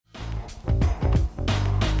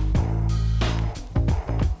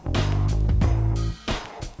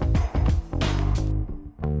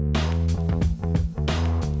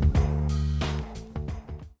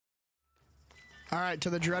right, to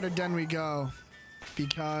the dreaded den we go.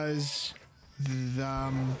 Because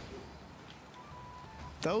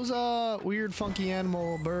those weird funky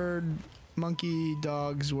animal bird monkey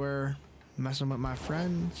dogs were messing with my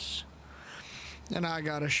friends. And I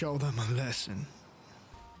gotta show them a lesson.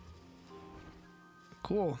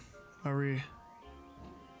 Cool. Are we...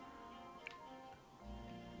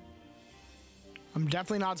 I'm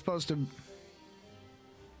definitely not supposed to...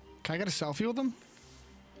 Can I get a selfie with them?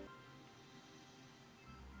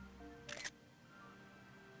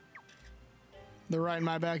 They're right in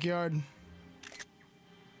my backyard.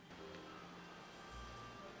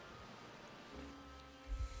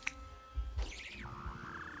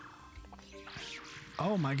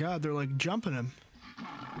 Oh my god, they're like jumping him.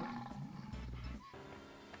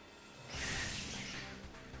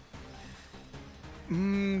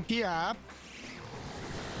 Yeah.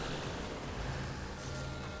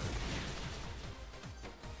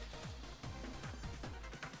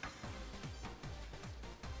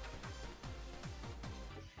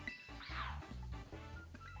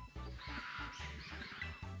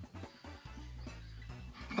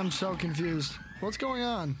 I'm so confused. What's going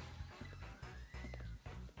on?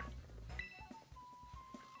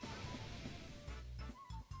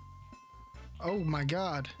 Oh my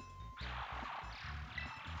god.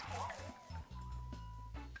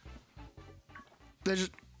 They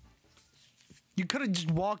just... You could have just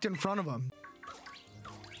walked in front of them.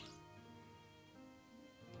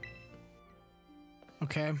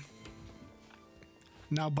 Okay.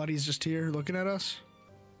 Now Buddy's just here looking at us.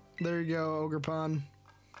 There you go, Ogre Pond.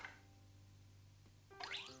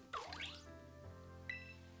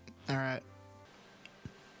 Alright.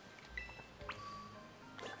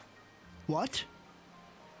 What?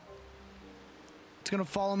 It's gonna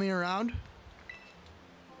follow me around?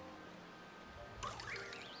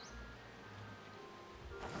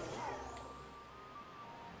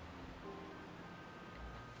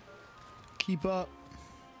 Keep up.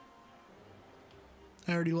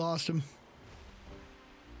 I already lost him.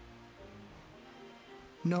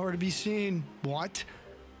 Nowhere to be seen. What?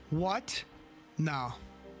 What? No.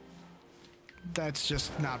 That's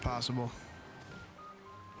just not possible.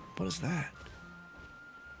 What is that?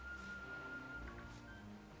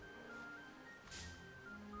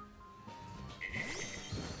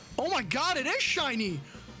 Oh my god, it is shiny!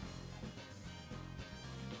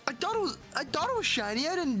 I thought it was shiny.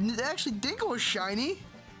 I didn't actually think it was shiny.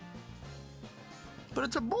 But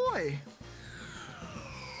it's a boy.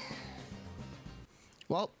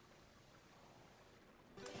 Well,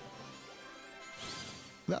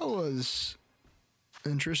 that was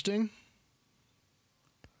interesting.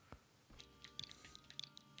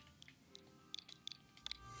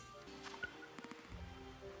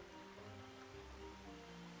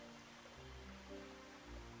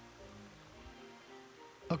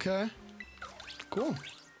 Okay. Cool.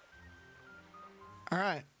 All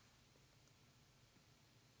right.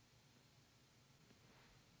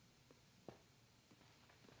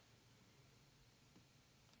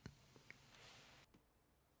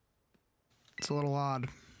 It's a little odd.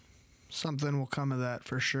 Something will come of that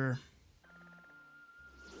for sure.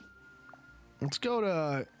 Let's go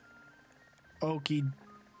to Okie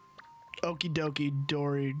Dokie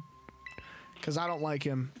Dory. Because I don't like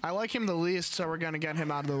him. I like him the least, so we're going to get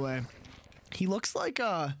him out of the way. He looks like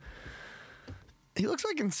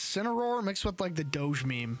Incineroar mixed with like the Doge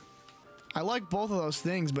meme. I like both of those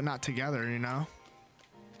things, but not together, you know?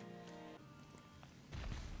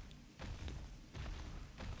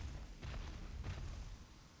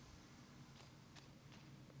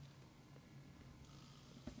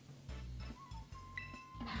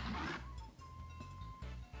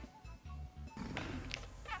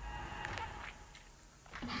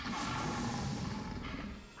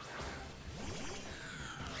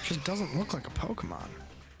 Just doesn't look like a Pokemon.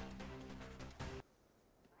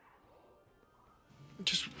 It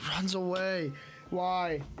just runs away.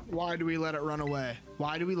 Why? Why do we let it run away?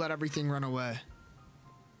 Why do we let everything run away?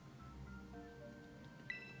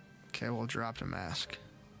 Okay, we'll drop the mask.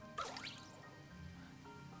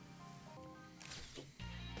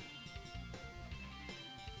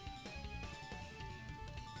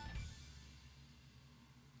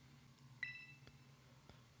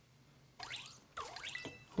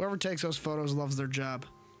 Whoever takes those photos loves their job.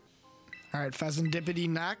 Alright, Pheasantipity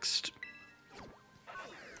next.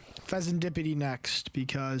 Pheasantipity next,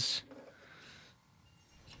 because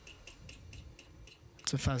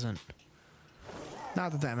it's a pheasant.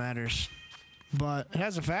 Not that that matters, but it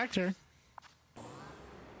has a factor.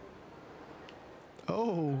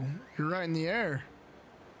 Oh, you're right in the air.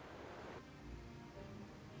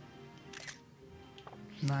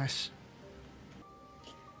 Nice.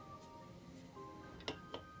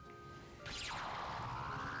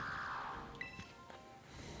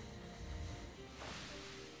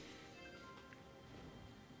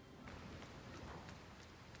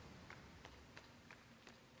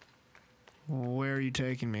 are you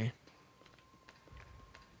taking me?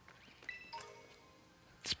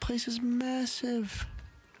 This place is massive.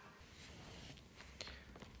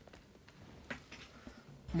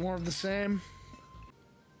 More of the same.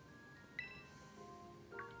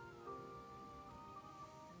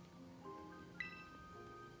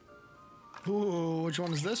 Ooh, which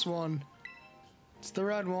one is this one? It's the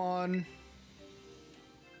red one.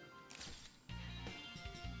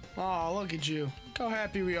 Oh, look at you. Look how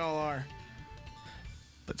happy we all are.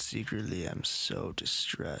 But secretly, I'm so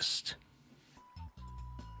distressed.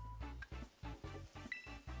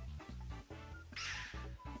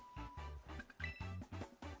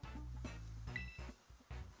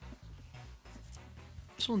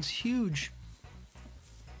 This one's huge.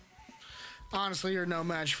 Honestly, you're no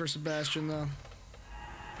match for Sebastian, though.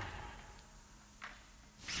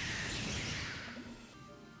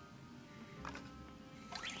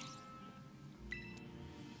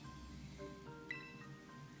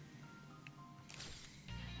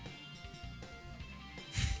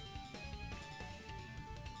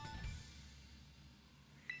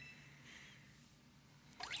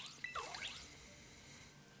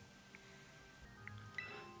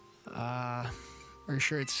 Are you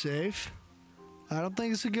sure it's safe? I don't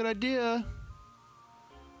think it's a good idea.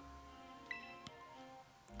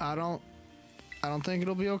 I don't think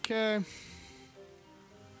it'll be okay.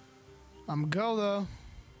 I'm gonna go though.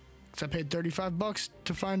 'Cause I paid $35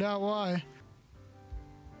 to find out why.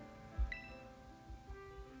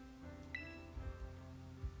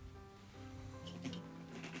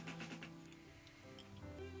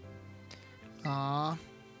 Aw.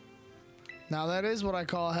 Now that is what I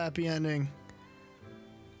call a happy ending.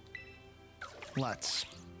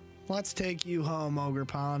 Let's take you home, Ogre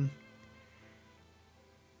Pond.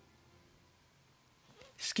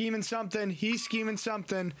 Scheming something. He's scheming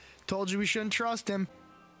something. Told you we shouldn't trust him.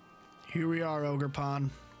 Here we are, Ogre Pond.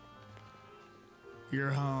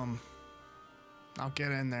 You're home. I'll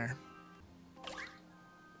get in there.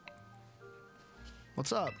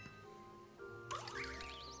 What's up?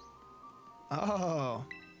 Oh.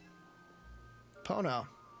 Pono.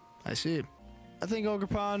 I see. I think Ogre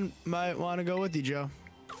Pond might want to go with you, Joe.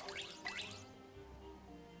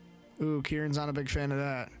 Ooh, Kieran's not a big fan of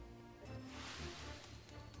that.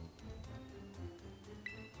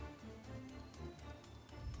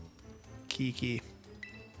 Kiki.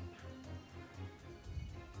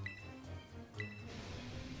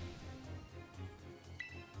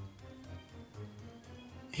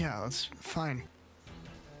 Yeah, that's fine.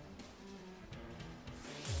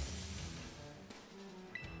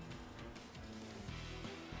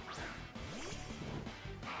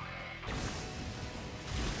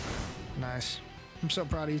 Nice. I'm so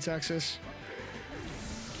proud of you, Texas.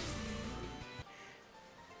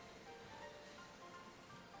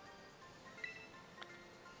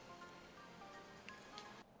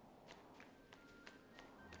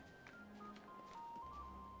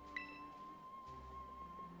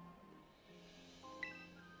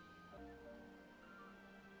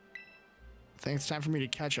 I think it's time for me to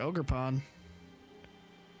catch Ogre Pond.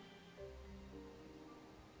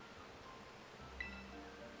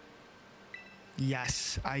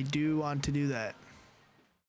 Yes, I do want to do that.